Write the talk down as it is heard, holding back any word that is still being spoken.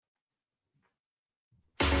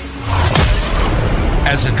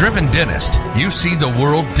As a driven dentist, you see the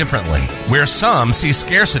world differently. Where some see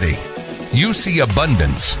scarcity, you see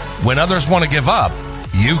abundance. When others want to give up,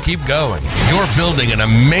 you keep going. You're building an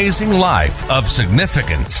amazing life of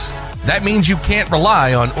significance. That means you can't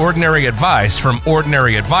rely on ordinary advice from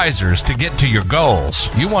ordinary advisors to get to your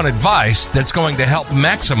goals. You want advice that's going to help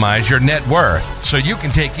maximize your net worth so you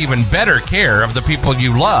can take even better care of the people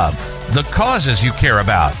you love, the causes you care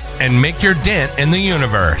about, and make your dent in the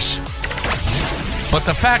universe. But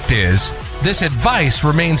the fact is, this advice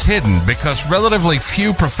remains hidden because relatively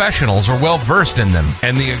few professionals are well versed in them,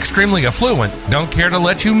 and the extremely affluent don't care to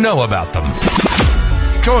let you know about them.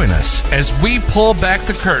 Join us as we pull back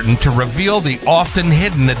the curtain to reveal the often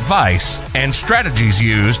hidden advice and strategies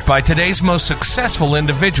used by today's most successful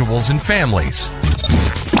individuals and families.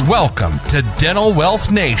 Welcome to Dental Wealth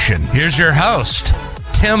Nation. Here's your host,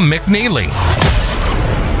 Tim McNeely.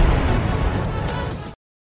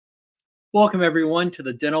 Welcome, everyone, to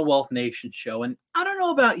the Dental Wealth Nation show. And I don't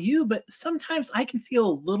know about you, but sometimes I can feel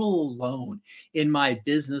a little alone in my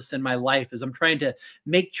business and my life as I'm trying to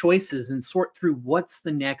make choices and sort through what's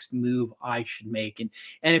the next move I should make. And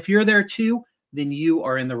if you're there too, then you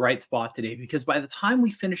are in the right spot today, because by the time we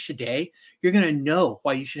finish today, you're going to know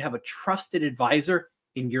why you should have a trusted advisor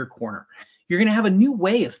in your corner. You're going to have a new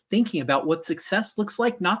way of thinking about what success looks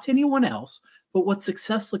like, not to anyone else, but what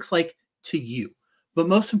success looks like to you. But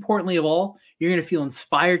most importantly of all, you're going to feel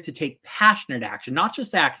inspired to take passionate action, not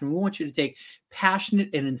just action. We want you to take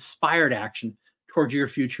passionate and inspired action towards your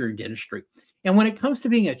future in dentistry. And when it comes to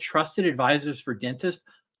being a trusted advisor for dentists,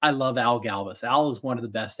 I love Al Galvis. Al is one of the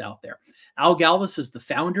best out there. Al Galvis is the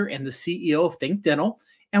founder and the CEO of ThinkDental.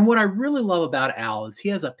 And what I really love about Al is he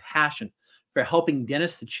has a passion for helping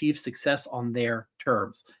dentists achieve success on their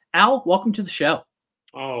terms. Al, welcome to the show.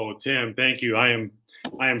 Oh, Tim, thank you. I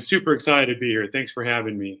am super excited to be here. Thanks for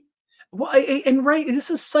having me. Well,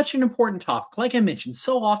 this is such an important topic. Like I mentioned,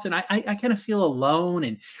 so often I kind of feel alone,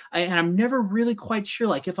 and I'm never really quite sure,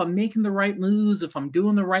 like, if I'm making the right moves, if I'm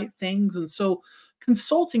doing the right things. And so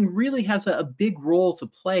consulting really has a big role to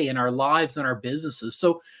play in our lives and our businesses.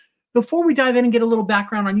 So before we dive in and get a little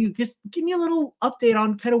background on you, just give me a little update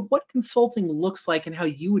on kind of what consulting looks like and how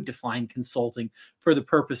you would define consulting for the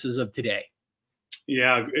purposes of today.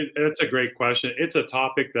 Yeah, that's a great question. It's a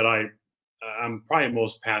topic that I'm probably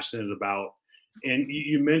most passionate about. And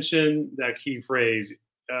you mentioned that key phrase.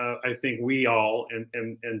 I think we all,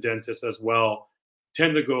 and dentists as well,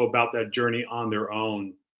 tend to go about that journey on their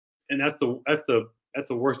own. And that's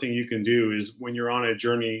the worst thing you can do, is when you're on a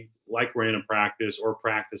journey like we're in a practice or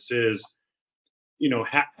practices,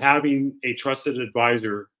 having a trusted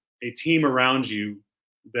advisor, a team around you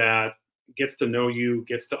that gets to know you,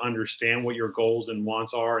 gets to understand what your goals and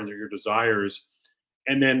wants are and your desires,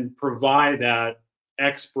 and then provide that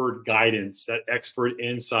expert guidance, that expert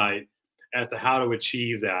insight as to how to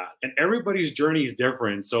achieve that. And everybody's journey is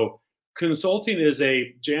different. So consulting is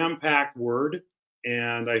a jam-packed word,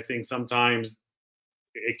 and I think sometimes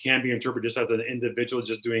it can be interpreted just as an individual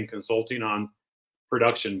just doing consulting on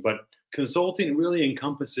production. But consulting really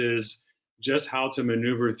encompasses just how to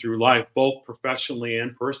maneuver through life, both professionally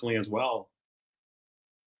and personally as well.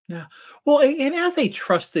 Yeah. Well, and as a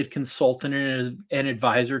trusted consultant and an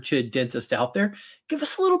advisor to a dentist out there, give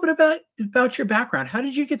us a little bit about your background. How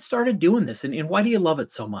did you get started doing this, and why do you love it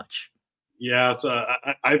so much? Yeah, so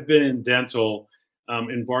I've been in dental,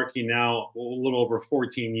 embarking now a little over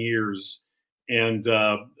 14 years. And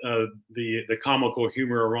the comical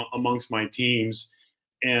humor amongst my teams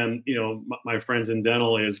and my friends in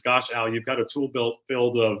dental is, gosh, Al, you've got a tool belt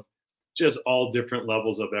filled of just all different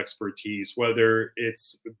levels of expertise, whether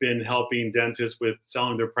it's been helping dentists with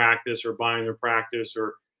selling their practice or buying their practice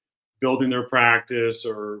or building their practice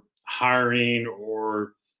or hiring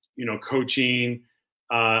or coaching.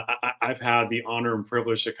 I've had the honor and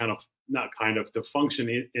privilege to to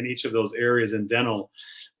function in each of those areas in dental.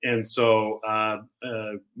 And so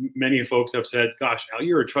many folks have said, gosh, Al,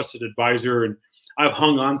 you're a trusted advisor. And I've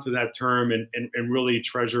hung on to that term and really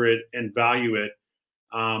treasure it and value it,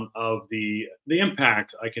 of the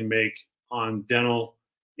impact I can make on dental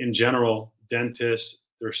in general, dentists,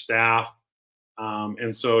 their staff.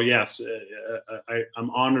 And so, yes, I'm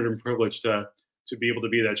honored and privileged to be able to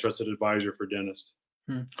be that trusted advisor for dentists.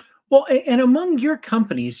 Well, and among your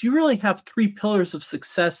companies, you really have three pillars of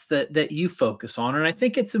success that you focus on. And I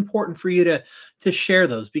think it's important for you to share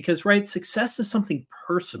those because, right, success is something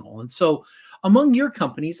personal. And so among your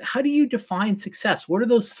companies, how do you define success? What are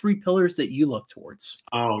those three pillars that you look towards?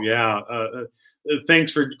 Oh, yeah.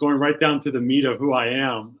 Thanks for going right down to the meat of who I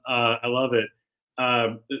am. I love it.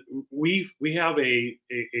 we have a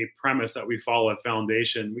premise that we follow at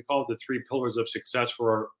Foundation. We call it the 3 pillars of success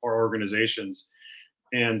for our organizations,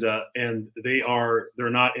 and they're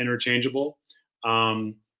not interchangeable.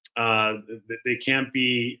 Um, they can't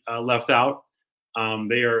be left out.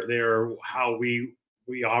 They are how we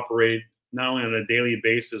operate not only on a daily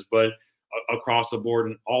basis but across the board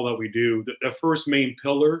in all that we do. The first main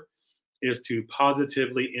pillar is to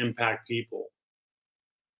positively impact people.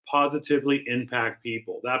 Positively impact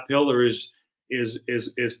people. That pillar is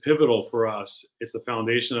pivotal for us. It's the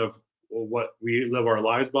foundation of what we live our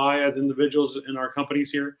lives by as individuals in our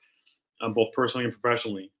companies here, both personally and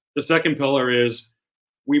professionally. The second pillar is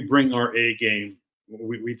we bring our A game.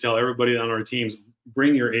 We tell everybody on our teams,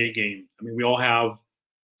 bring your A game. I mean, we all have,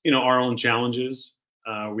 our own challenges.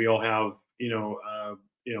 We all have,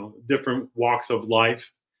 different walks of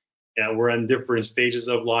life. And we're in different stages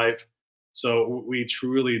of life. So we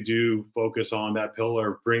truly do focus on that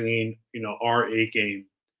pillar, bringing, our A game.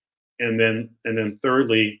 And then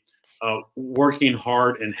thirdly, working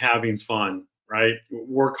hard and having fun, right?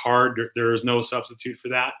 Work hard. There is no substitute for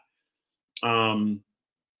that. And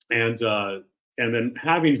then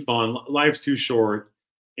having fun. Life's too short,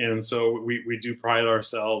 and so we do pride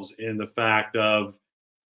ourselves in the fact of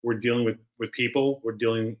we're dealing with people. We're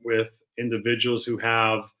dealing with individuals who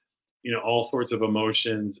have all sorts of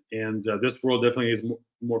emotions, and this world definitely needs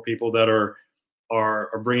more people that are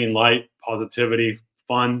bringing light, positivity,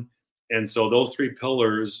 fun. And so those 3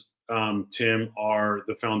 pillars, Tim, are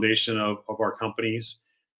the foundation of our companies,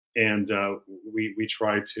 and we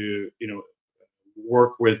try to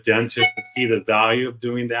work with dentists to see the value of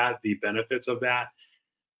doing that, the benefits of that,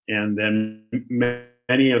 and then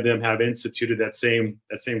many of them have instituted that same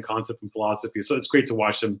concept and philosophy. So it's great to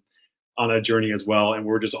watch them on that journey as well, and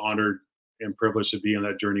we're just honored and privileged to be on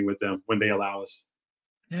that journey with them when they allow us.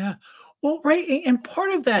 Yeah. Well, right. And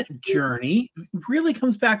part of that journey really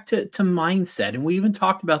comes back to mindset. And we even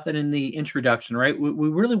talked about that in the introduction, right? We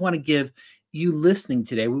really want to give you listening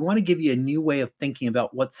today, we want to give you a new way of thinking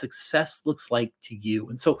about what success looks like to you.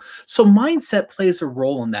 And so mindset plays a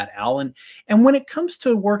role in that, Al. And when it comes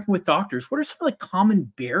to working with doctors, what are some of the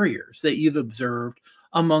common barriers that you've observed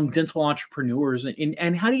among dental entrepreneurs,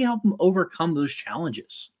 and how do you help them overcome those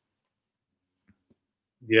challenges?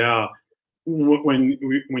 Yeah. When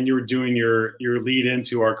you were doing your lead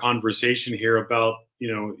into our conversation here about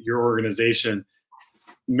your organization,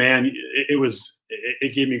 man,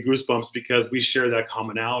 it gave me goosebumps because we share that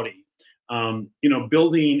commonality.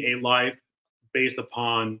 Building a life based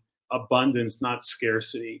upon abundance, not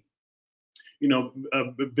scarcity.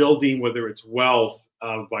 Building, whether it's wealth,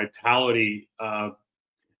 vitality,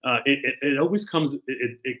 it always comes.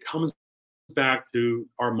 It comes back to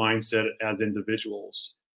our mindset as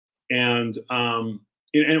individuals. And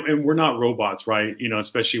we're not robots, right?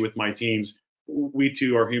 Especially with my teams, we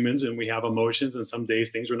too are humans and we have emotions, and some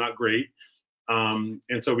days things are not great. And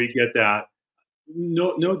so we get that.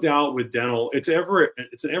 No doubt with dental, it's an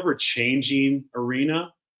ever changing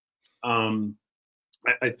arena.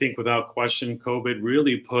 I think without question, COVID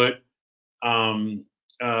really put a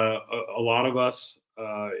lot of us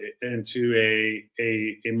into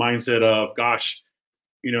a mindset of, gosh,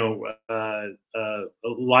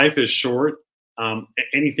 life is short.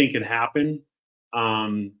 Anything can happen.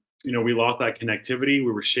 We lost that connectivity.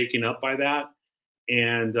 We were shaken up by that.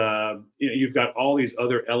 And, you've got all these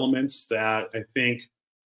other elements that I think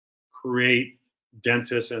create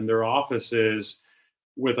dentists and their offices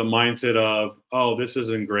with a mindset of, oh, this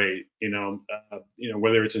isn't great.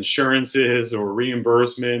 Whether it's insurances or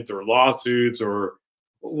reimbursement or lawsuits or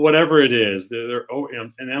whatever it is,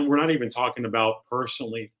 and then we're not even talking about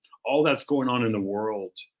personally all that's going on in the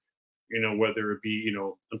world, whether it be,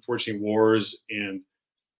 unfortunately wars and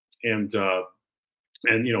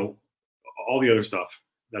all the other stuff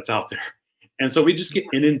that's out there. And so we just get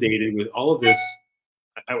inundated with all of this,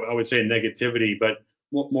 I would say negativity, but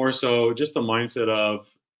more so just the mindset of,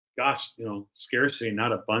 gosh, scarcity,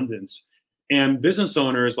 not abundance. And business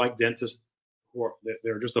owners like dentists,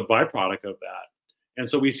 they're just a byproduct of that. And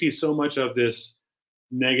so we see so much of this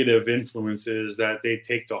negative influences that they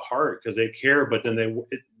take to heart because they care, but then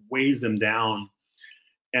it weighs them down.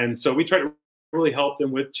 And so we try to really help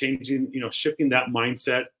them with changing, shifting that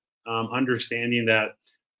mindset, understanding that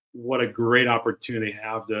what a great opportunity they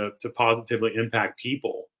have to positively impact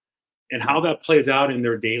people, and how that plays out in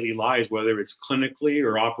their daily lives, whether it's clinically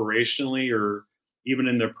or operationally or even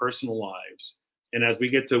in their personal lives. And as we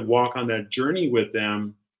get to walk on that journey with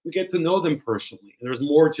them, we get to know them personally. And there's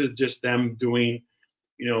more to just them doing,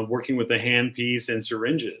 working with a handpiece and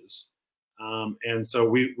syringes. And so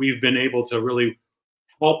we've been able to really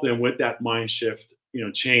help them with that mind shift,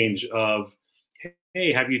 change of,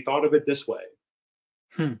 hey, have you thought of it this way?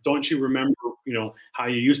 Don't you remember, how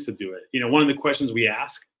you used to do it? One of the questions we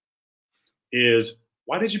ask is,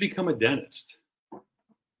 why did you become a dentist?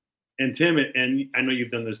 And Tim, and I know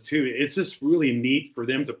you've done this too, it's just really neat for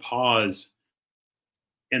them to pause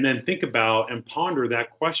and then think about and ponder that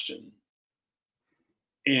question.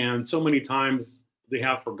 And so many times they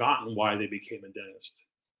have forgotten why they became a dentist.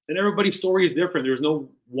 And everybody's story is different. There's no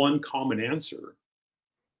one common answer.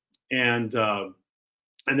 And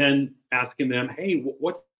then asking them, hey,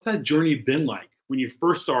 what's that journey been like when you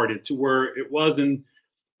first started to where it wasn't,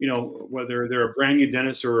 whether they're a brand new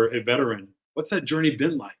dentist or a veteran, what's that journey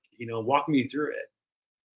been like? Walk me through it.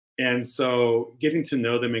 And so getting to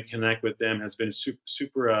know them and connect with them has been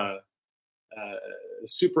super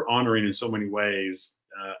honoring in so many ways.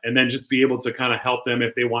 And then just be able to kind of help them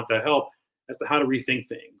if they want that help as to how to rethink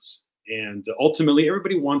things. And ultimately,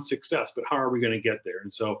 everybody wants success, but how are we going to get there?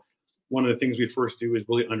 And so one of the things we first do is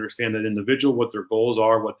really understand that individual, what their goals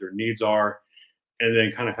are, what their needs are, and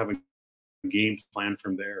then kind of have a game plan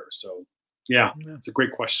from there. So yeah, it's a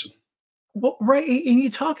great question. Well, right. And you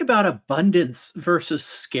talk about abundance versus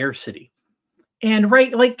scarcity. And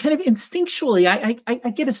right, like kind of instinctually, I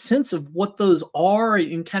get a sense of what those are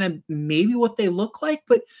and kind of maybe what they look like.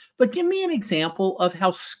 But give me an example of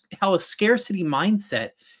how a scarcity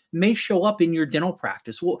mindset may show up in your dental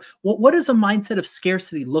practice. What does a mindset of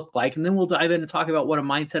scarcity look like? And then we'll dive in and talk about what a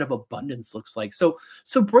mindset of abundance looks like. So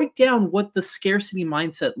break down what the scarcity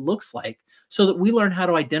mindset looks like so that we learn how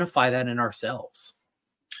to identify that in ourselves.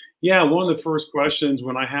 Yeah, one of the first questions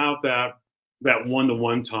when I have that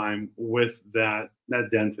one-to-one time with that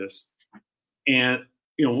dentist, and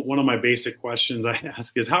one of my basic questions I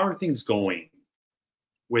ask is, how are things going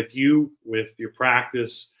with you, with your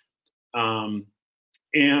practice? And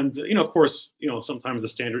of course, sometimes the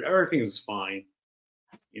standard, everything is fine.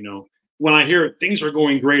 When I hear things are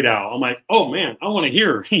going great, Al, I'm like, oh man, I want to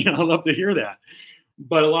hear. I love to hear that.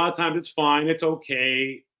 But a lot of times it's fine, it's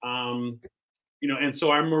okay. And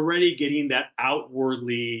so I'm already getting that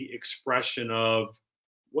outwardly expression of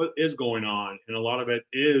what is going on, and a lot of it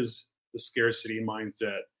is the scarcity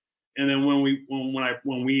mindset. And then when I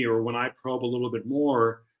probe a little bit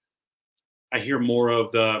more, I hear more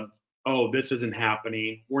of the, oh, this isn't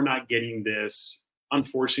happening. We're not getting this.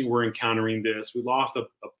 Unfortunately, we're encountering this. We lost a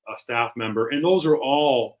staff member, and those are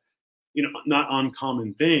all, not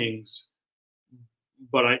uncommon things.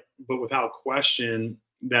 But without question,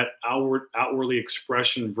 that outwardly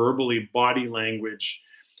expression, verbally, body language,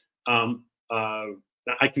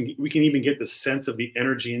 we can even get the sense of the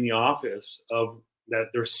energy in the office of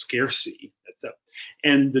that there's scarcity.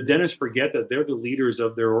 And the dentists forget that they're the leaders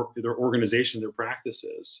of their organization, their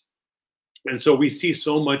practices. And so we see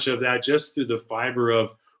so much of that just through the fiber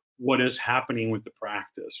of what is happening with the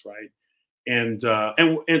practice, right? And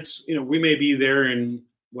it's, we may be there in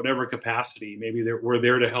whatever capacity. Maybe we're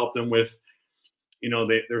there to help them with,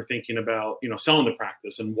 they're thinking about, selling the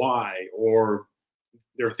practice and why, or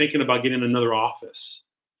they're thinking about getting another office,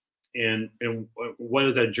 and what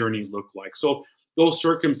does that journey look like? So those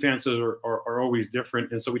circumstances are always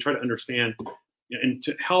different. And so we try to understand and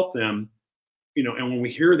to help them, and when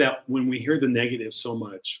we hear the negative so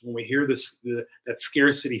much, when we hear that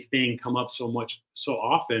scarcity thing come up so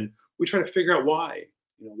often, we try to figure out why,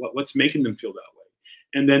 what's making them feel that way.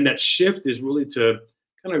 And then that shift is really to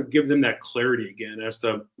kind of give them that clarity again as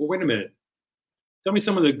to, well, wait a minute, tell me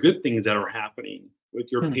some of the good things that are happening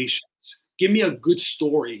with your patients. Give me a good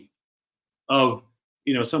story of,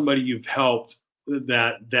 somebody you've helped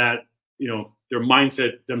that their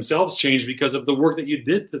mindset themselves changed because of the work that you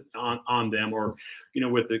did on them, or,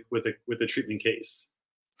 with the treatment case.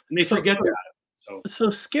 And they forget that. So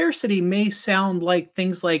scarcity may sound like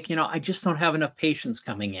things like, I just don't have enough patients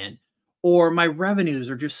coming in, or my revenues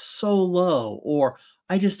are just so low, or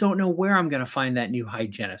I just don't know where I'm going to find that new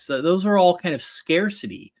hygienist. So those are all kind of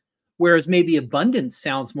scarcity. Whereas maybe abundance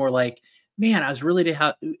sounds more like, man, I was really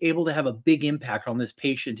able to have a big impact on this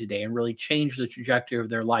patient today and really change the trajectory of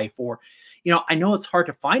their life. Or, I know it's hard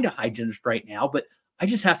to find a hygienist right now, but I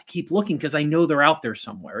just have to keep looking because I know they're out there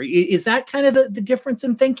somewhere. Is that kind of the difference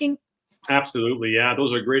in thinking? Absolutely. Yeah.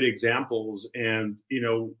 Those are great examples. And,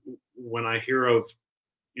 when I hear of,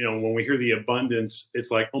 when we hear the abundance,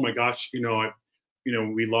 it's like, oh my gosh,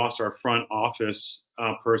 we lost our front office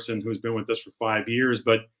person who's been with us for 5 years,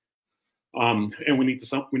 but and we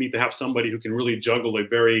need to have somebody who can really juggle a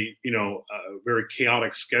very very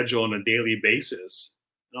chaotic schedule on a daily basis.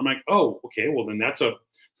 And I'm like, oh, okay, well then it's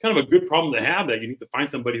kind of a good problem to have, that you need to find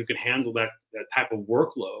somebody who can handle that type of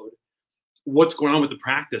workload. What's going on with the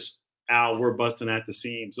practice Al, we're busting at the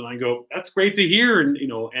seams. And I go, that's great to hear. And,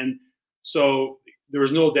 and so there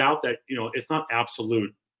was no doubt that, it's not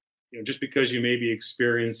absolute. Just because you may be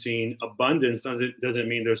experiencing abundance doesn't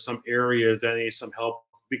mean there's some areas that need some help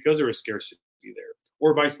because there is scarcity there,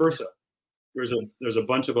 or vice versa. There's a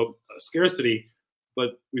bunch of scarcity,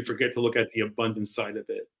 but we forget to look at the abundance side of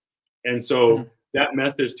it. And so that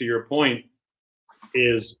message, to your point,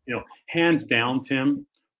 is, hands down, Tim,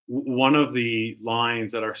 one of the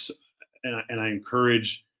lines that are, and I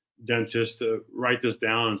encourage dentists to write this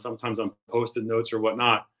down, and sometimes on Post-it notes or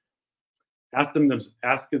whatnot. Ask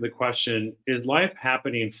the question: is life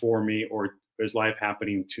happening for me, or is life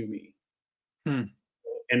happening to me? And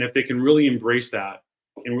if they can really embrace that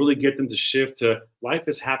and really get them to shift to life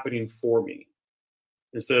is happening for me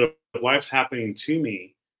instead of life's happening to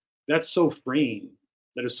me, that's so freeing.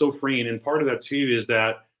 That is so freeing. And part of that too is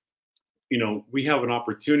that, we have an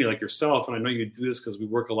opportunity like yourself, and I know you do this because we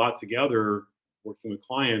work a lot together working with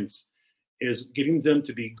clients, is getting them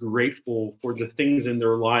to be grateful for the things in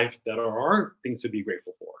their life that are things to be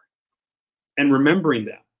grateful for, and remembering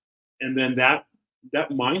that. And then that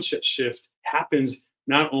mindset shift happens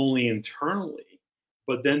not only internally,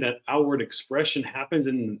 but then that outward expression happens,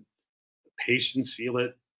 and the patients feel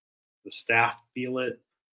it, the staff feel it.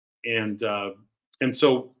 And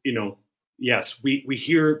so, yes, we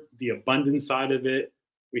hear the abundance side of it.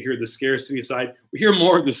 We hear the scarcity side. We hear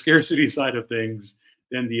more of the scarcity side of things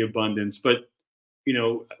than the abundance. But,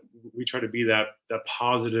 we try to be that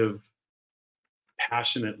positive,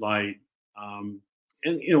 passionate light.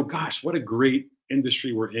 And, gosh, what a great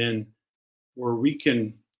industry we're in, where we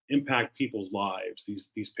can impact people's lives,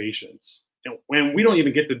 these patients. And when we don't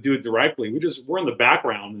even get to do it directly, we're in the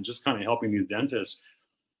background and just kind of helping these dentists.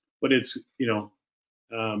 But it's,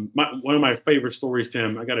 one of my favorite stories,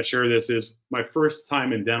 Tim, I got to share this, is my first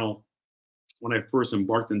time in dental, when I first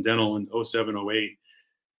embarked in dental in 07, 08.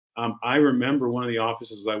 I remember one of the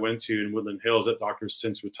offices I went to in Woodland Hills. That doctor's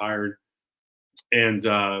since retired. And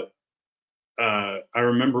I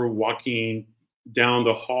remember walking down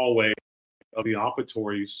the hallway of the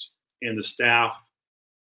operatories, and the staff,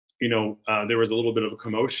 there was a little bit of a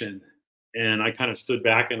commotion. And I kind of stood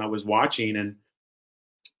back and I was watching,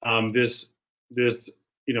 and this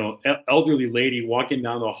elderly lady walking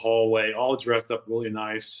down the hallway, all dressed up really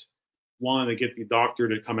nice, wanted to get the doctor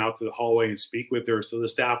to come out to the hallway and speak with her. So the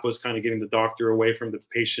staff was kind of getting the doctor away from the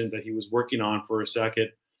patient that he was working on for a second.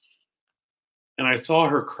 And I saw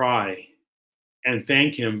her cry and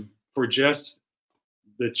thank him for just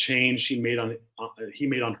the change he made on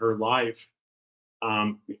her life.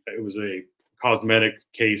 It was a cosmetic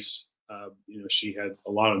case. She had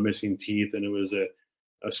a lot of missing teeth, and it was a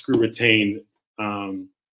screw retained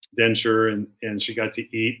denture, and she got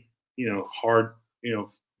to eat, hard,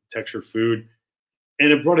 texture food.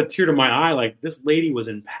 And it brought a tear to my eye. Like, this lady was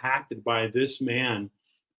impacted by this man,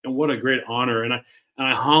 and what a great honor. And I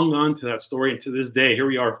hung on to that story. And to this day, here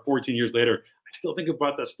we are 14 years later, I still think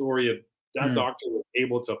about that story of that doctor was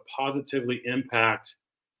able to positively impact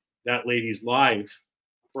that lady's life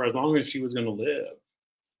for as long as she was going to live.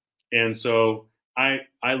 And so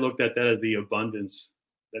I looked at that as the abundance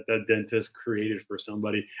that dentist created for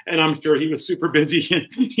somebody. And I'm sure he was super busy.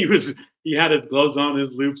 He had his gloves on,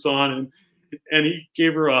 his loops on, and he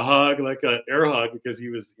gave her a hug, like an air hug, because he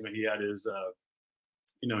was, he had his,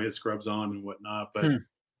 his scrubs on and whatnot. But,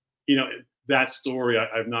 that story,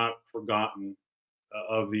 I've not forgotten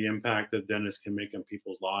of the impact that dentists can make on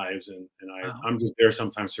people's lives. And I'm just there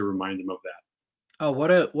sometimes to remind them of that. Oh,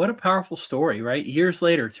 what a powerful story, right? Years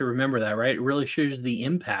later to remember that, right? It really shows the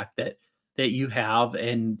impact that you have,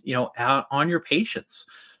 and out on your patients.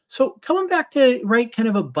 So coming back to, right, kind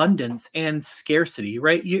of abundance and scarcity,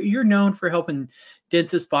 right? You're known for helping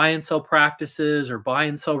dentists buy and sell practices, or buy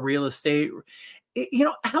and sell real estate.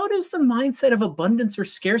 How does the mindset of abundance or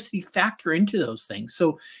scarcity factor into those things?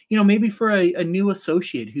 So, maybe for a new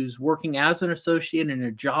associate who's working as an associate in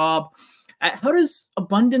a job, how does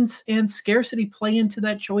abundance and scarcity play into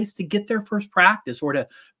that choice to get their first practice, or to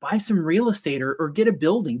buy some real estate, or get a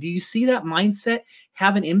building? Do you see that mindset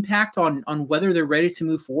have an impact on whether they're ready to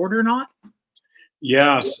move forward or not?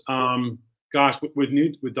 Yes. Gosh,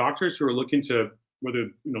 with doctors who are looking to whether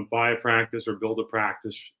buy a practice or build a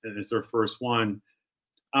practice, and it's their first one,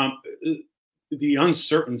 the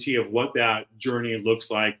uncertainty of what that journey looks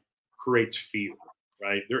like creates fear,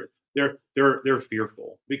 right? They're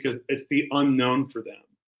fearful because it's the unknown for them.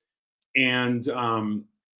 And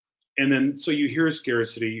then so you hear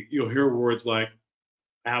scarcity, you'll hear words like,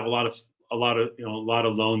 I have a lot of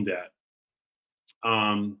loan debt.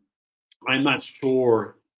 I'm not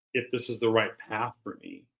sure if this is the right path for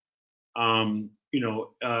me.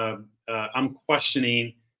 I'm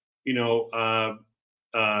questioning, you know,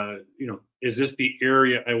 is this the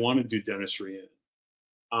area I want to do dentistry in?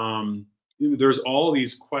 There's all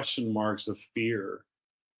these question marks of fear,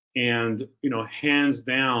 and hands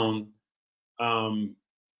down,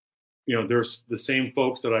 there's the same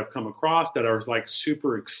folks that I've come across that are like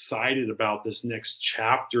super excited about this next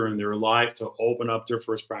chapter in their life to open up their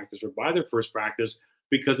first practice or buy their first practice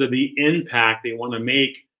because of the impact they want to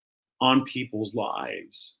make on people's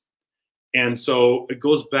lives. And so it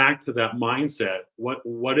goes back to that mindset.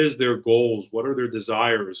 What is their goals? What are their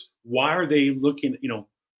desires? Why are they looking,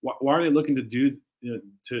 why are they looking to do,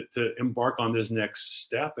 to embark on this next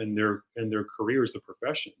step in their careers, their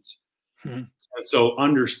professions? Hmm. And so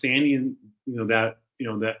understanding,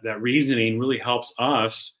 that reasoning really helps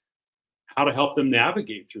us how to help them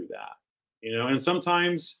navigate through that. And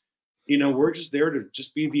sometimes, we're just there to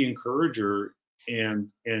just be the encourager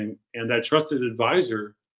and that trusted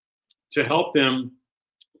advisor to help them,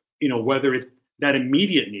 whether it's that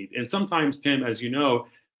immediate need. And sometimes, Tim, as you know,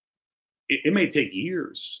 it may take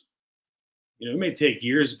years. It may take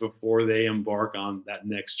years before they embark on that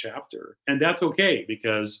next chapter. And that's okay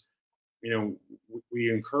because,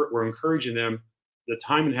 we're encouraging them. The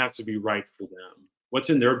timing has to be right for them.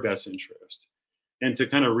 What's in their best interest? And to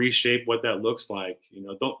kind of reshape what that looks like,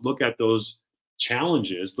 don't look at those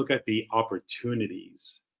challenges, look at the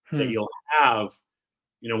opportunities that you'll have.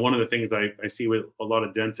 One of the things I see with a lot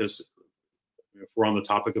of dentists, if we're on the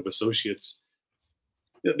topic of associates,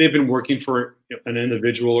 they've been working for an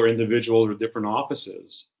individual or individuals or different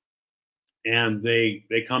offices, and they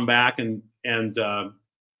come back and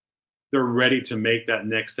they're ready to make that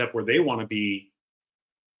next step where they want to be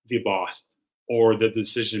the boss or the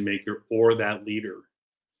decision maker or that leader.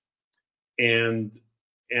 And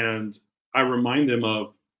I remind them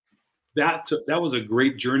of that was a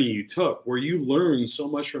great journey you took where you learned so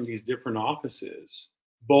much from these different offices,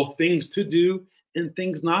 both things to do and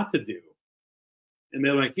things not to do. And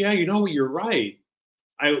they're like, yeah, you're right.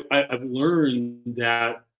 I've learned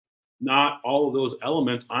that not all of those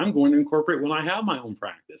elements I'm going to incorporate when I have my own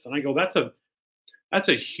practice. And I go, that's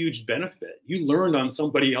a huge benefit. You learned on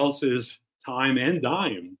somebody else's time and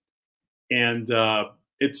dime. And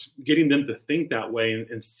it's getting them to think that way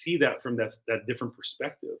and see that from that different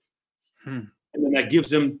perspective. And then that gives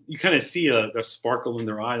them, you kind of see a sparkle in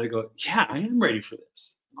their eye. They go, yeah, I am ready for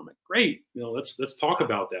this. I'm like, great. Let's talk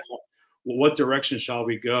about that. Well, what direction shall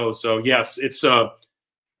we go? So yes, it is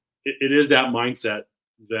that mindset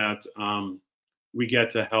that we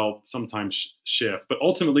get to help sometimes shift, but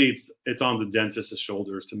ultimately it's on the dentist's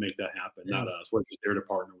shoulders to make that happen, not us. We're just there to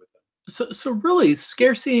partner with them. So really,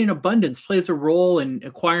 scarcity and abundance plays a role in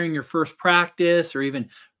acquiring your first practice or even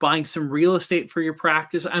buying some real estate for your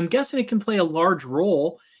practice. I'm guessing it can play a large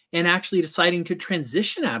role in actually deciding to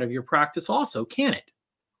transition out of your practice also, can it?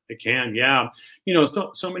 It can, yeah.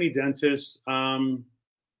 So many dentists,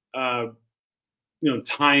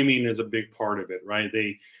 timing is a big part of it, right?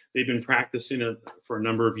 They've been practicing it for a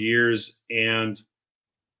number of years, and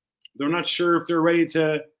they're not sure if they're ready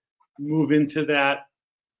to move into that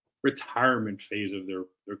retirement phase of their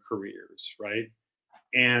careers, right?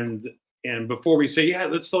 And before we say, yeah,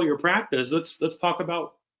 let's sell your practice, let's talk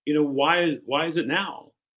about, why is it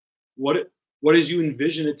now? What did you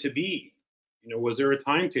envision it to be? Was there a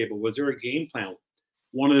timetable? Was there a game plan?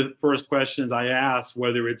 One of the first questions I ask,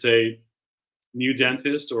 whether it's a new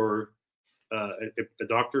dentist or a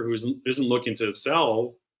doctor who isn't looking to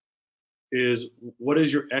sell, is what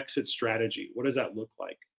is your exit strategy? What does that look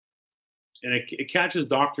like? And it catches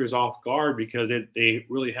doctors off guard because they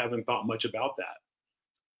really haven't thought much about that.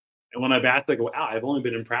 And when I've asked, I go, wow, I've only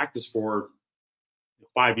been in practice for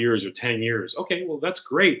 5 years or 10 years. Okay, well, that's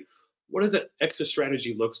great. What does that exit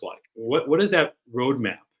strategy looks like? What is that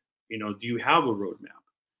roadmap? Do you have a roadmap?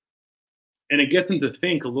 And it gets them to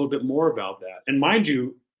think a little bit more about that. And mind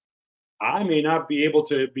you, I may not be able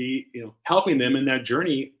to be, helping them in that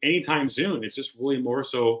journey anytime soon. It's just really more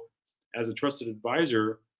so as a trusted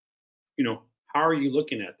advisor, how are you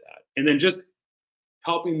looking at that? And then just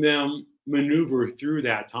helping them maneuver through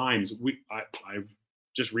that times. I've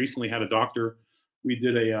just recently had a doctor we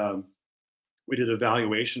did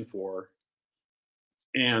evaluation for,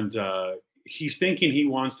 and he's thinking he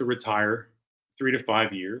wants to retire 3 to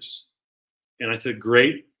 5 years. And I said,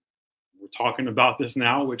 great. We're talking about this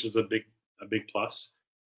now, which is a big plus.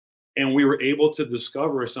 And we were able to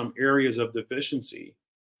discover some areas of deficiency.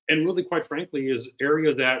 And really, quite frankly, is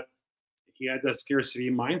areas that he had that scarcity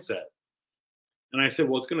mindset. And I said,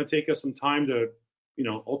 well, it's going to take us some time to,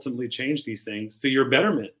 ultimately change these things to your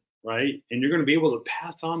betterment, right? And you're going to be able to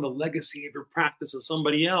pass on the legacy of your practice to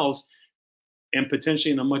somebody else. and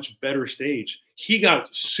potentially in a much better stage. He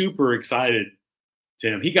got super excited,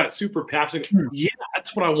 Tim. He got super passionate. Yeah,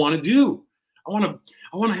 that's what I want to do. I want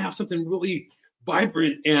to have something really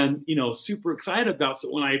vibrant and, super excited about.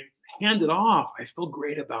 So when I hand it off, I feel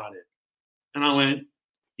great about it. And I went,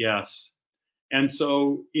 yes. And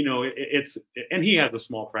so, and he has a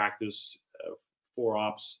small practice for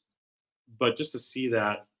ops, but just to see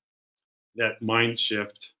that mind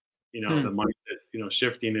shift, the mindset,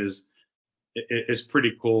 shifting is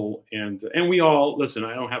pretty cool. And we all, listen,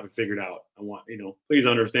 I don't have it figured out. I want, please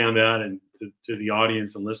understand that. And to the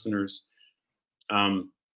audience and listeners,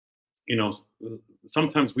 you know,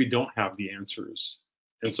 sometimes we don't have the answers.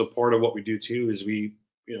 And so part of what we do too is we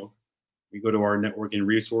go to our networking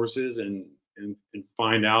resources and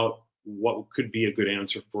find out what could be a good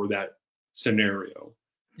answer for that scenario.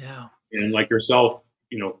 Yeah. And like yourself,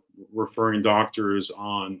 referring doctors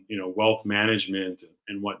on, wealth management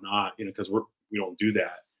and whatnot, because we don't do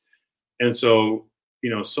that. And so,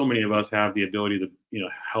 so many of us have the ability to,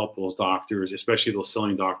 help those doctors, especially those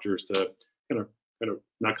selling doctors, to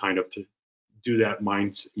to do that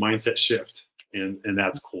mindset shift. And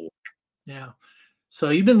that's cool. Yeah. So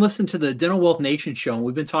you've been listening to the Dental Wealth Nation show, and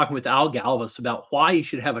we've been talking with Al Galvis about why you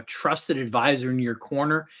should have a trusted advisor in your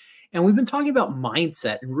corner. And we've been talking about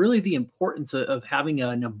mindset and really the importance of having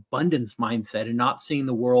an abundance mindset and not seeing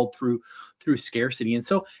the world through scarcity. And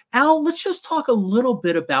so, Al, let's just talk a little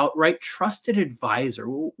bit about, right, trusted advisor.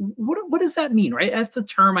 What does that mean, right? That's a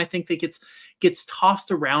term I think that gets tossed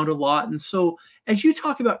around a lot. And so as you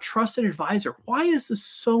talk about trusted advisor, why is this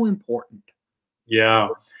so important? Yeah.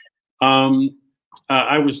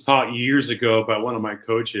 I was taught years ago by one of my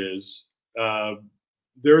coaches,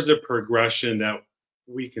 there's a progression that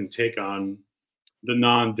we can take on the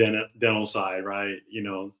non-dental side, right?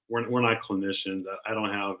 We're not clinicians. I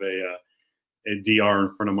don't have a DR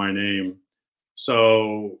in front of my name.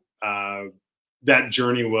 So that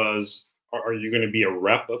journey was, are you going to be a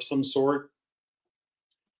rep of some sort?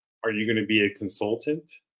 Are you going to be a consultant?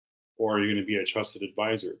 Or are you going to be a trusted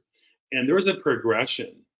advisor? And there's a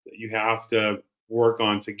progression that you have to work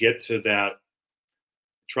on to get to that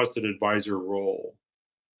trusted advisor role.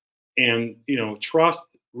 And, trust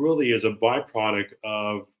really is a byproduct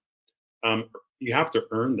of, you have to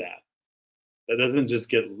earn that. That doesn't just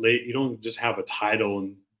get late. You don't just have a title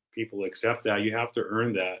and people accept that. You have to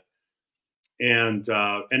earn that. And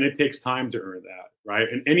it takes time to earn that, right?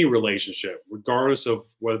 In any relationship, regardless of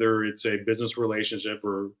whether it's a business relationship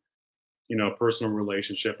or, a personal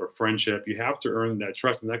relationship or friendship, you have to earn that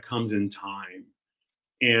trust, and that comes in time.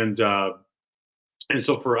 And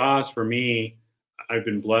so for me, I've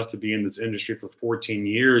been blessed to be in this industry for 14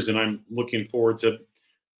 years, and I'm looking forward to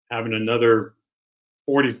having another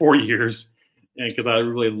 44 years, and because I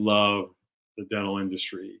really love the dental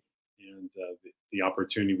industry and the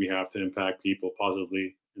opportunity we have to impact people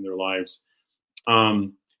positively in their lives.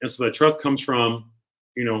 And so that trust comes from,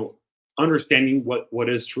 understanding what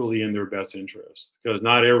is truly in their best interest, because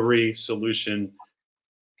not every solution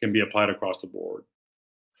can be applied across the board.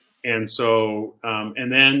 And so,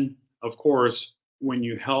 and then of course, when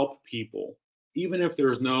you help people, even if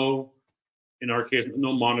there's in our case,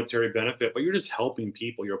 no monetary benefit, but you're just helping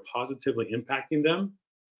people, you're positively impacting them,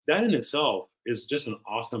 that in itself is just an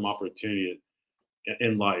awesome opportunity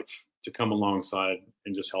in life to come alongside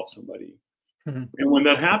and just help somebody. Mm-hmm. And when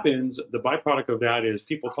that happens, the byproduct of that is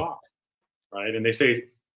people talk, right? And they say,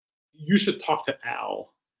 you should talk to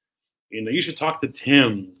Al, you should talk to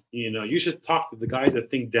Tim, you should talk to the guys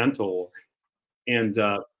at ThinkDental. And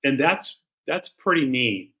that's pretty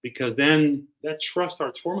neat, because then that trust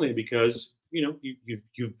starts formulating, because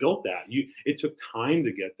you've built that. It took time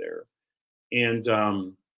to get there. And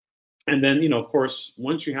then, of course,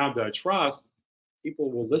 once you have that trust,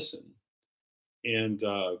 people will listen. And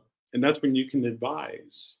that's when you can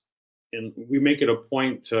advise. And we make it a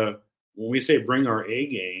point to, when we say bring our A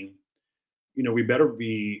game, we better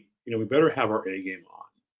have our A game on.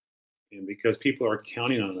 And because people are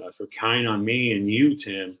counting on us, or counting on me and you,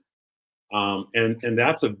 Tim. And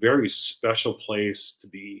that's a very special place to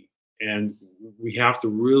be. And we have to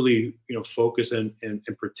really, focus and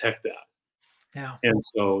protect that. Yeah. And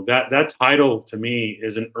so that title to me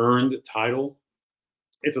is an earned title.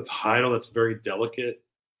 It's a title that's very delicate.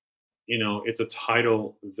 It's a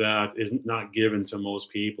title that is not given to most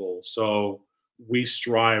people. So we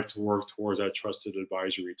strive to work towards that trusted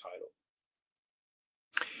advisory title.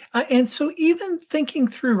 And so even thinking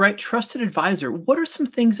through, right, trusted advisor, what are some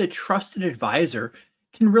things a trusted advisor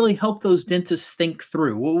can really help those dentists think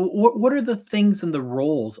through? What are the things and the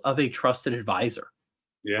roles of a trusted advisor?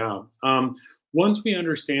 Yeah. once we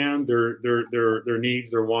understand their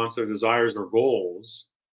needs, their wants, their desires, their goals,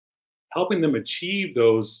 helping them achieve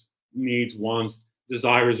those needs, wants,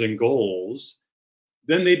 desires, and goals,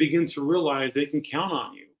 then they begin to realize they can count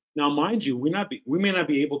on you. Now, mind you, we may not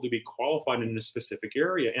be able to be qualified in a specific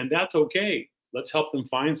area, and that's okay. Let's help them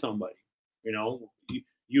find somebody. You know,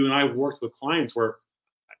 you and I have worked with clients where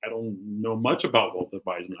I don't know much about wealth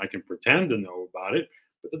advisement. I can pretend to know about it,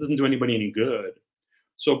 but that doesn't do anybody any good.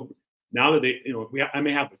 So now that I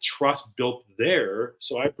may have a trust built there,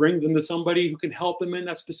 so I bring them to somebody who can help them in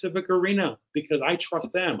that specific arena because I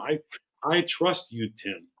trust them. I trust you,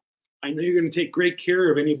 Tim. I know you're going to take great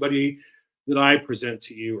care of anybody that I present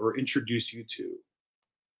to you or introduce you to.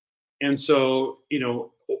 And so,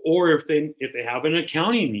 or if they have an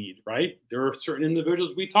accounting need, right? There are certain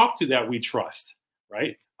individuals we talk to that we trust,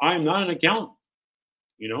 right? I am not an accountant.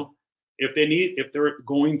 If they're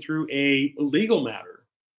going through a legal matter,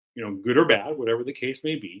 good or bad, whatever the case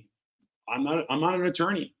may be, I'm not an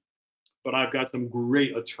attorney, but I've got some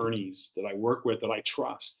great attorneys that I work with that I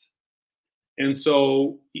trust. And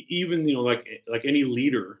so even, like any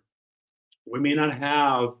leader, we may not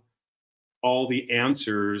have all the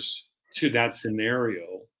answers to that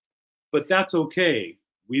scenario, but that's okay.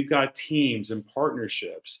 We've got teams and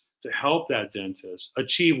partnerships to help that dentist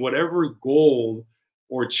achieve whatever goal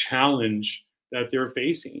or challenge that they're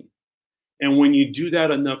facing. And when you do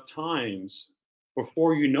that enough times,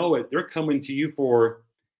 before you know it, they're coming to you for,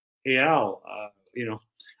 hey, Al,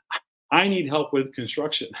 I need help with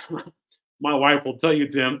construction. My wife will tell you,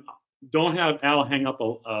 Tim, don't have Al hang up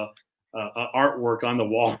a artwork on the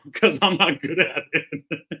wall because I'm not good at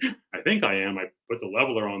it. I think I am. I put the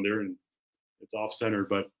leveler on there and it's off center,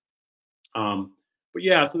 but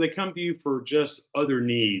yeah. So they come to you for just other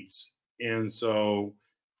needs, and so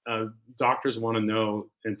doctors want to know.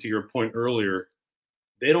 And to your point earlier,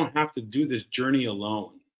 they don't have to do this journey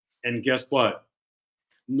alone. And guess what?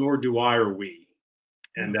 Nor do I or we.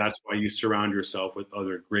 And that's why you surround yourself with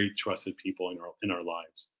other great trusted people in our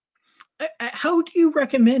lives. How do you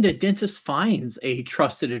recommend a dentist finds a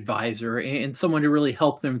trusted advisor and someone to really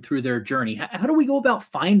help them through their journey? How do we go about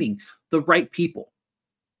finding the right people?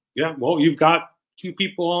 Yeah, well, you've got two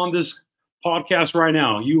people on this podcast right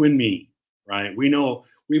now, you and me, right? We know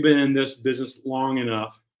we've been in this business long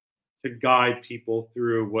enough to guide people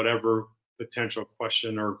through whatever potential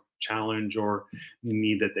question or challenge or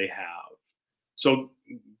need that they have. So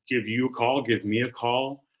give you a call, give me a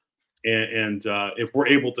call. And if we're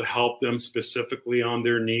able to help them specifically on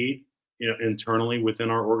their need, internally within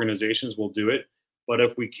our organizations, we'll do it. But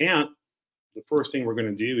if we can't, the first thing we're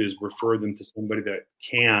going to do is refer them to somebody that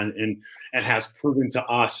can and has proven to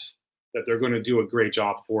us that they're going to do a great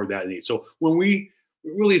job for that need. So when we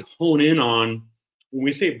really hone in on, when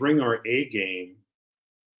we say bring our A game,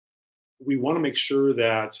 we want to make sure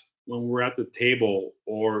that when we're at the table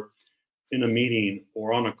or in a meeting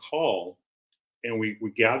or on a call, and we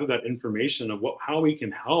gather that information of how we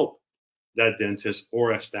can help that dentist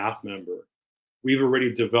or a staff member, we've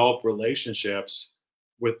already developed relationships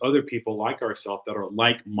with other people like ourselves that are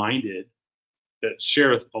like-minded, that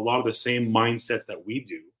share a lot of the same mindsets that we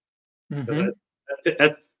do. Mm-hmm.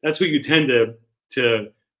 So that's who you tend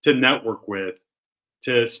to network with,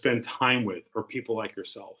 to spend time with, or people like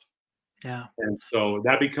yourself. Yeah. And so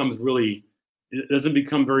that becomes it doesn't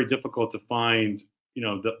become very difficult to find,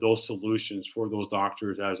 those solutions for those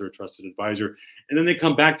doctors as their trusted advisor. And then they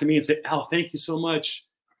come back to me and say, Al, thank you so much.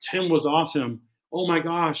 Tim was awesome. Oh my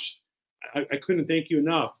gosh, I couldn't thank you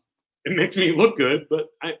enough. It makes me look good, but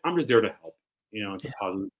I'm just there to help,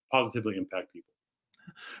 to positively impact people.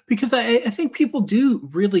 Because I think people do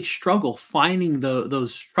really struggle finding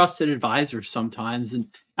those trusted advisors sometimes. And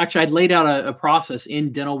actually, I laid out a process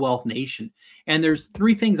in Dental Wealth Nation. And there's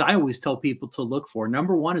 3 things I always tell people to look for.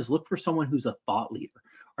 Number 1 is look for someone who's a thought leader.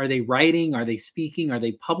 Are they writing? Are they speaking? Are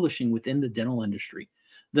they publishing within the dental industry?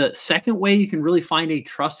 The second way you can really find a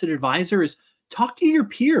trusted advisor is talk to your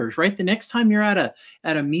peers, right? The next time you're at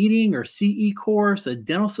a meeting or CE course, a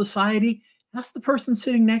dental society, ask the person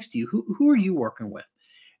sitting next to you, who are you working with?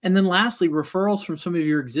 And then lastly, referrals from some of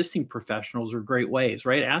your existing professionals are great ways,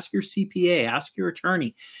 right? Ask your CPA, ask your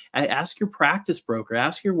attorney, ask your practice broker,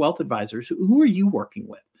 ask your wealth advisors. Who are you working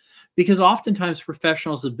with? Because oftentimes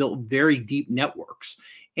professionals have built very deep networks,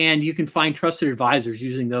 and you can find trusted advisors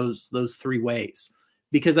using those 3 ways.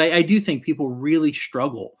 Because I do think people really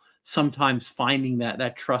struggle sometimes finding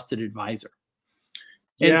that trusted advisor.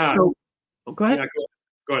 And so, go ahead. Yeah,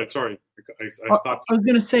 go ahead. Sorry, I stopped. I was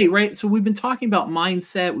going to say, right. So we've been talking about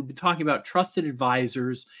mindset. We've been talking about trusted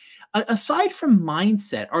advisors. Aside from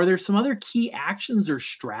mindset, are there some other key actions or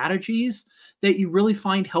strategies that you really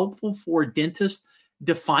find helpful for dentists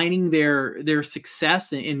defining their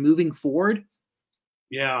success in moving forward?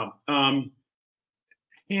 Yeah.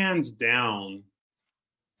 Hands down,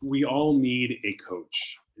 we all need a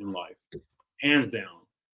coach in life. Hands down.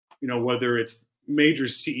 Whether it's major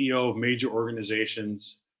CEO of major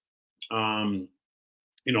organizations, um,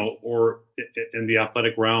 or in the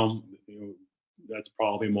athletic realm, that's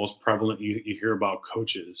probably most prevalent. You hear about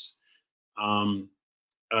coaches. Um,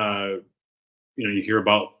 uh, you hear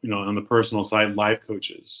about, on the personal side, life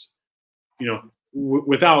coaches.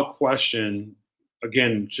 Without question,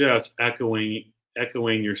 again, just echoing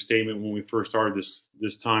your statement when we first started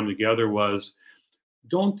this time together was,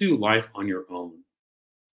 don't do life on your own.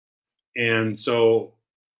 And so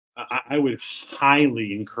I would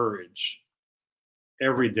highly encourage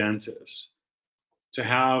every dentist to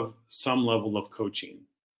have some level of coaching.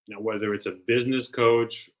 Now, whether it's a business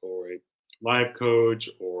coach or a life coach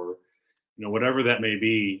or whatever that may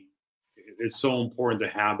be, it's so important to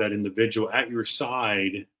have that individual at your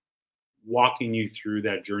side walking you through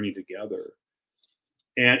that journey together.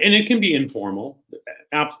 And it can be informal,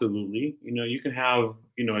 absolutely. You can have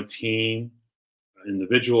a team, an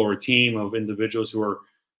individual or a team of individuals who are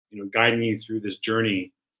guiding you through this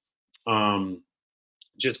journey.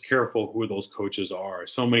 Just careful who those coaches are.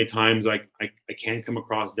 So many times I can come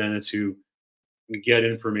across dentists who get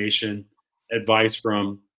information, advice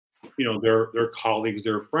from their colleagues,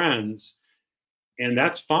 their friends, and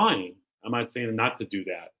that's fine. I'm not saying not to do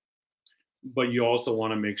that, but you also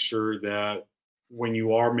want to make sure that when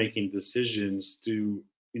you are making decisions to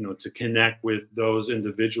connect with those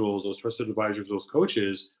individuals, those trusted advisors, those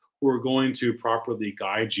coaches who are going to properly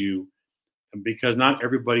guide you, because not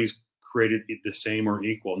everybody's created the same or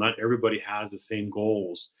equal. Not everybody has the same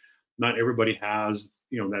goals. Not everybody has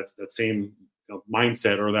that same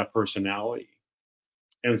mindset or that personality.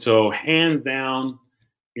 And so, hands down,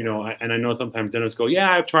 and I know sometimes dentists go,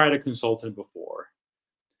 "Yeah, I've tried a consultant before,"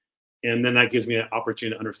 and then that gives me an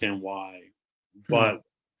opportunity to understand why. Hmm. But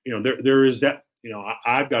there is that.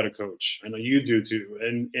 I've got a coach. I know you do too,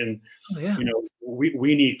 and Oh, yeah.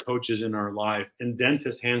 we need coaches in our life, and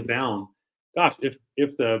dentists, hands down. Gosh, if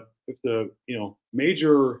the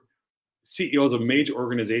major CEOs of major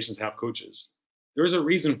organizations have coaches, there's a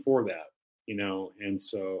reason for that. And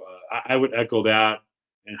so I would echo that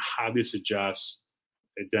and highly suggest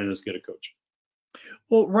a dentist get a coach.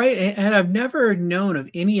 Well, right. And I've never known of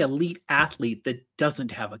any elite athlete that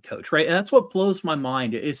doesn't have a coach, right? And that's what blows my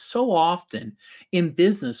mind is so often in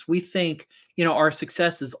business, we think, our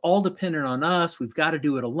success is all dependent on us. We've got to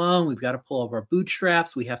do it alone. We've got to pull up our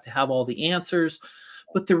bootstraps. We have to have all the answers.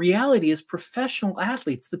 But the reality is, professional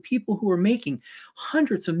athletes, the people who are making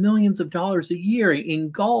hundreds of millions of dollars a year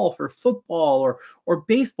in golf or football or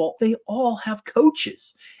baseball, they all have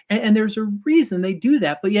coaches. And there's a reason they do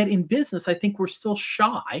that. But yet in business, I think we're still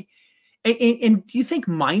shy. And do you think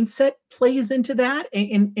mindset plays into that?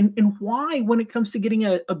 And why, when it comes to getting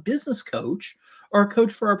a business coach or a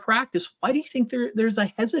coach for our practice, why do you think there's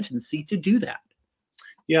a hesitancy to do that?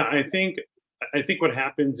 Yeah, I think what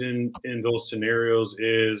happens in those scenarios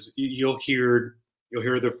is you'll hear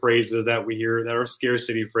the phrases that we hear that are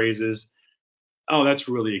scarcity phrases. Oh, that's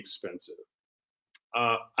really expensive.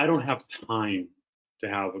 I don't have time to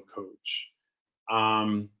have a coach.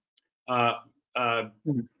 Um, uh, uh,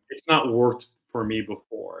 Mhm. it's not worked for me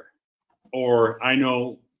before, or I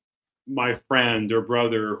know my friend or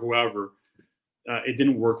brother or whoever, it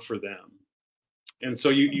didn't work for them. And so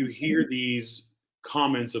you hear these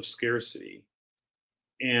comments of scarcity,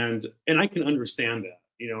 and I can understand that.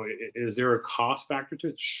 Is there a cost factor to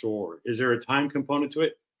it? Sure. Is there a time component to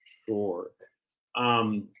it? Sure.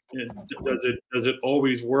 Does it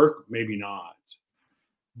always work? Maybe not.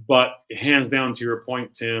 But hands down, to your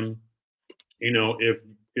point, Tim, if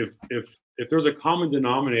there's a common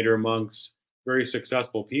denominator amongst very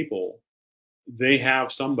successful people, they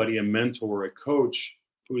have somebody, a mentor, a coach,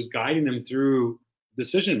 who is guiding them through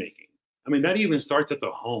decision making. I mean, that even starts at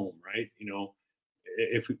the home, right?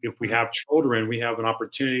 If we have children, we have an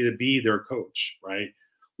opportunity to be their coach, right?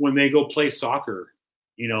 When they go play soccer,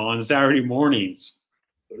 on Saturday mornings,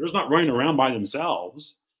 they're just not running around by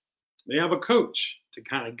themselves. They have a coach to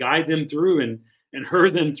kind of guide them through and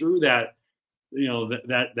herd them through that,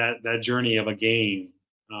 that journey of a game.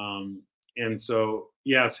 And so,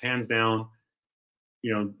 yes, hands down,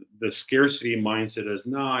 the scarcity mindset is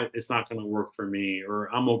not, it's not going to work for me, or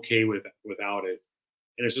I'm okay without it.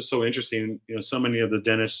 And it's just so interesting, so many of the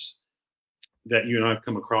dentists that you and I have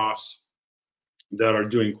come across that are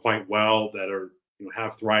doing quite well, that are,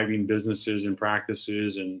 have thriving businesses and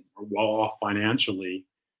practices and are well off financially.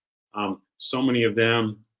 So many of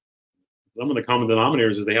them, some of the common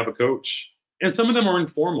denominators is they have a coach, and some of them are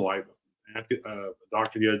informal. I asked a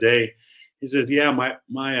doctor the other day. He says, "Yeah,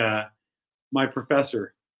 my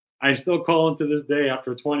professor, I still call him to this day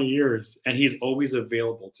after 20 years, and he's always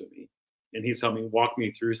available to me, and he's helped me walk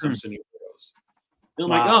me through some scenarios." And I'm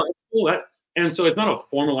like, "Oh, that's cool." And so it's not a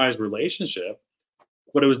formalized relationship,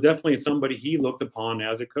 but it was definitely somebody he looked upon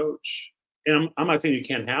as a coach. And I'm not saying you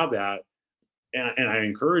can't have that, and I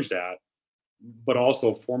encourage that, but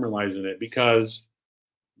also formalizing it, because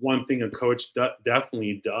one thing a coach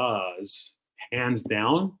definitely does, hands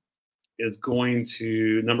down, is going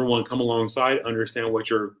to, number one, come alongside, understand what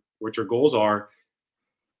your goals are,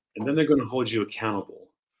 and then they're going to hold you accountable.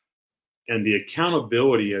 And the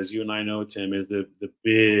accountability, as you and I know, Tim, is the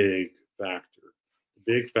big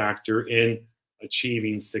factor in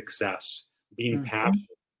achieving success, being passionate.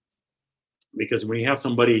 Because when you have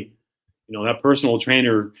somebody, that personal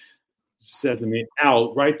trainer says to me,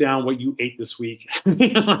 "Al, write down what you ate this week."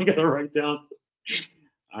 I got to write down,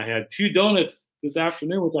 I had 2 donuts this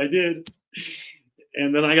afternoon, which I did.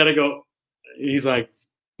 And then I got to go. He's like,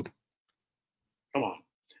 "Come on."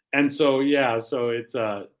 And so, so it's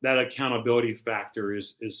that accountability factor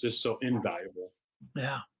is just so invaluable.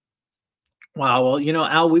 Yeah. Wow. Well,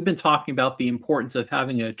 Al, we've been talking about the importance of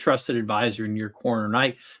having a trusted advisor in your corner, and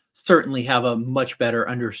I certainly have a much better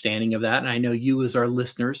understanding of that. And I know you, as our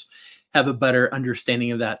listeners, have a better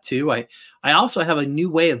understanding of that too. I also have a new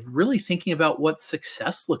way of really thinking about what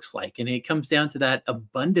success looks like, and it comes down to that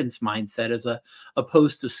abundance mindset as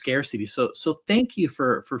opposed to scarcity. So thank you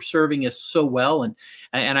for serving us so well, and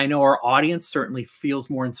I know our audience certainly feels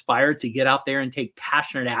more inspired to get out there and take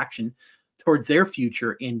passionate action towards their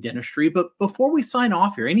future in dentistry. But before we sign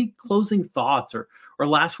off here, any closing thoughts or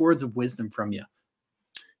last words of wisdom from you?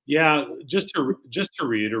 Yeah, just to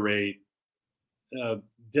reiterate,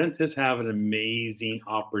 dentists have an amazing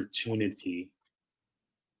opportunity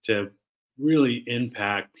to really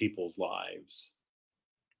impact people's lives.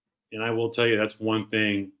 And I will tell you, that's one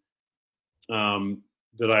thing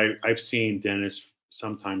that I've seen dentists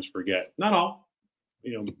sometimes forget. Not all,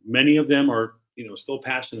 many of them are, still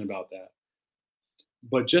passionate about that.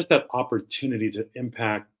 But just that opportunity to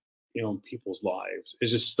impact, people's lives is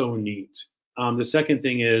just so neat. The second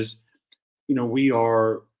thing is, we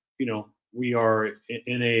are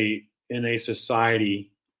in a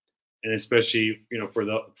society, and especially,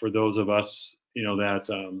 for those of us, that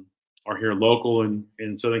are here local in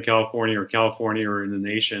Southern California or in the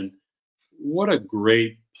nation, what a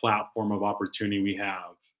great platform of opportunity we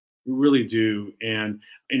have. We really do. And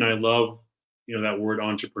I love, that word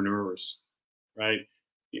entrepreneurs, right?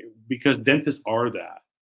 Because dentists are that.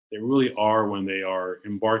 They really are, when they are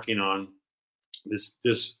embarking on this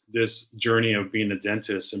journey of being a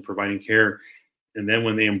dentist and providing care, and then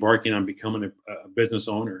when they embarking on becoming a business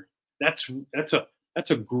owner, that's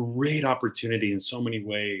a great opportunity in so many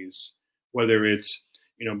ways. Whether it's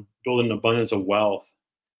building an abundance of wealth,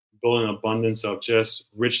 building an abundance of just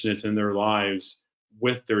richness in their lives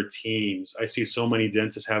with their teams. I see so many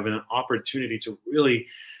dentists having an opportunity to really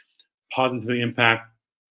positively impact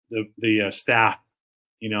the staff,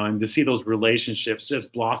 and to see those relationships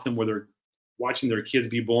just blossom, where they're watching their kids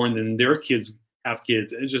be born and their kids have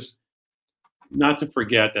kids. And it's just, not to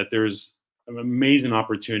forget that there's an amazing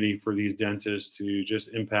opportunity for these dentists to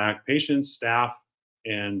just impact patients, staff,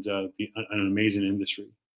 and an amazing industry.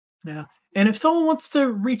 Yeah. And if someone wants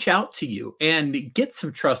to reach out to you and get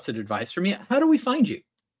some trusted advice from you, how do we find you?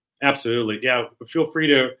 Absolutely. Yeah. Feel free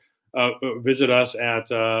to visit us at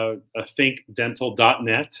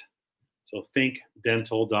thinkdental.net. So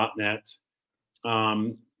thinkdental.net.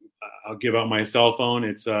 I'll give out my cell phone.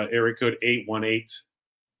 It's area code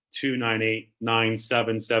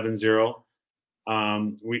 818-298-9770.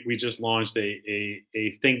 We just launched a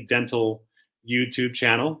ThinkDental YouTube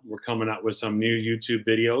channel. We're coming out with some new YouTube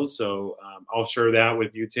videos. So I'll share that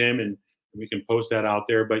with you, Tim, and we can post that out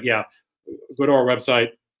there. But yeah, go to our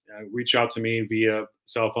website, reach out to me via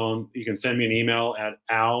cell phone. You can send me an email at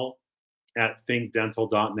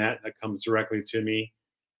al@thinkdental.net. That comes directly to me.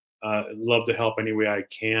 I'd love to help any way I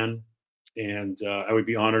can. And I would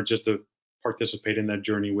be honored just to participate in that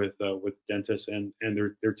journey with dentists and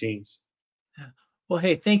their teams. Yeah. Well,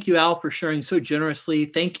 hey, thank you, Al, for sharing so generously.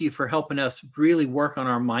 Thank you for helping us really work on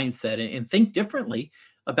our mindset and think differently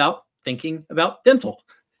about thinking about dental.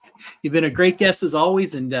 You've been a great guest as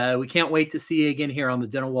always, and we can't wait to see you again here on the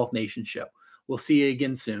Dental Wealth Nation show. We'll see you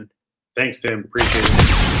again soon. Thanks, Tim. Appreciate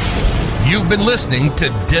it. You've been listening to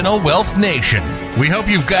Dental Wealth Nation. We hope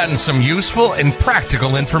you've gotten some useful and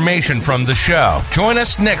practical information from the show. Join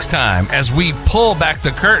us next time as we pull back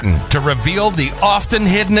the curtain to reveal the often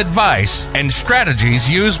hidden advice and strategies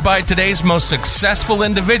used by today's most successful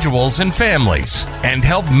individuals and families, and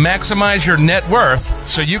help maximize your net worth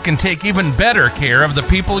so you can take even better care of the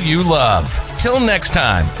people you love. Till next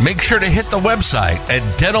time, make sure to hit the website at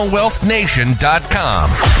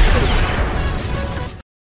dentalwealthnation.com.